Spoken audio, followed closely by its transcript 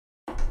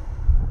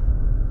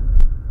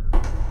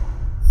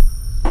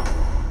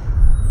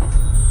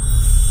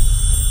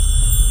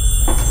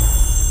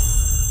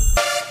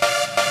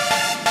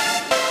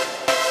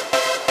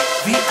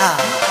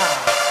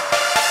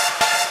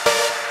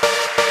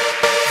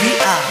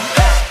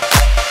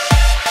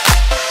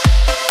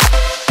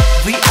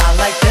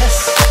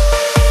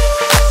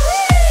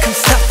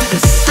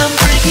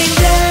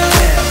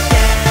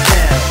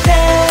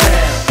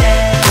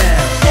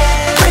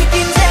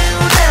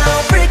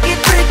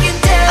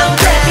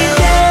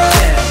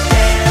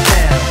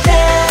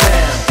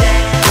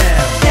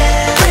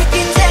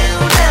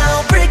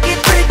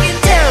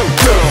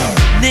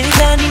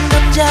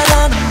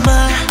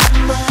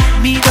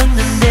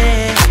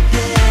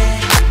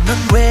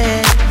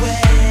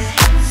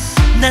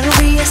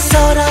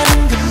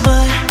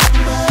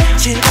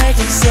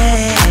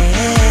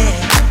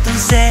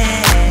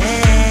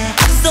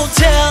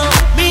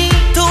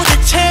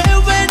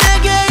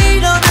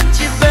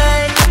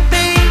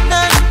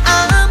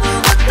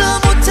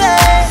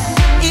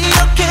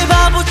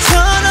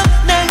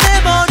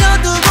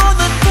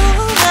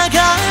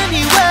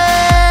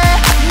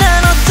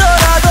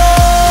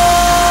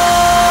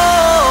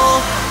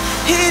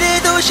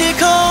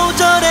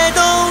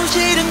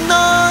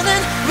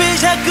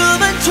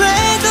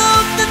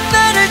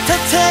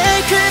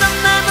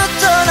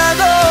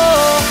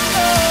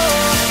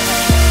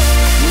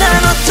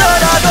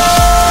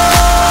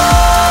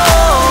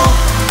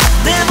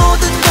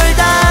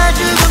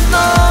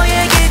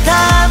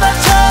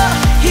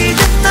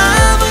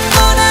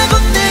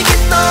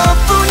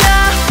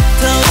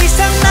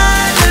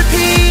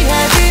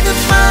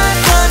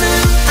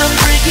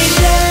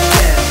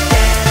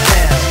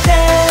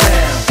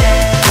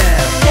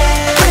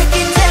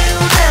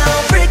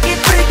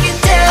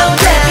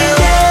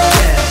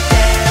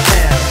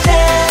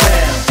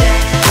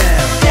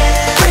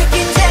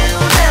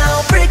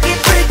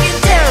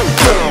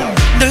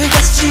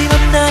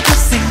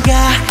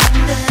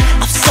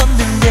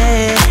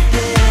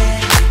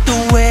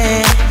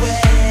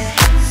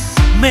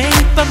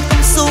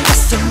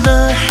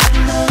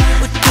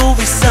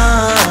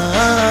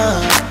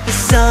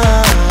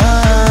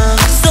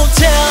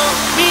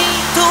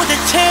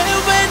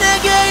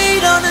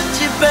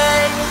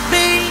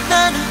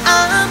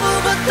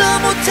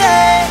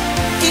곁에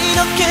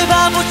이렇게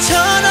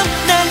바보처럼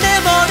날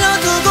내버려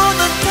두고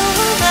넌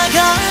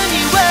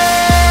떠나가니 왜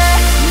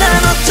난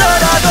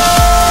어쩌라고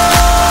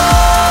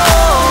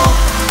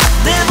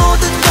내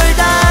모든 걸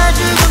다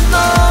주고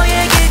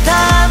너에게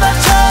다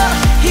바쳐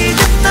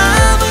이제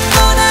남은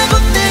건 알고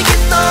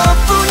내겐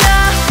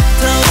너뿐이야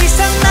더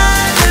이상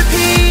나를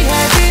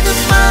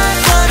피하지는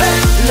말거라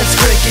Let's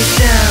break it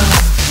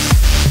down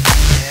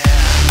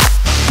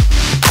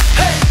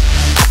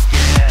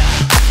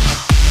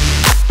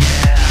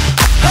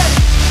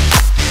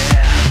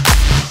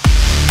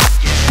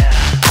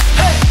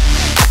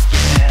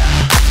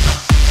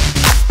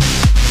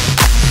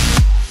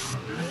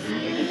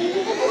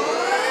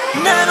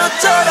난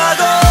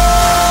어쩌라고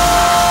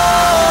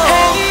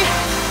Hey,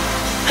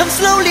 I'm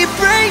slowly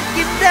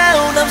breaking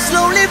down I'm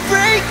slowly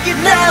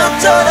breaking down 난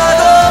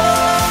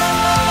어쩌라고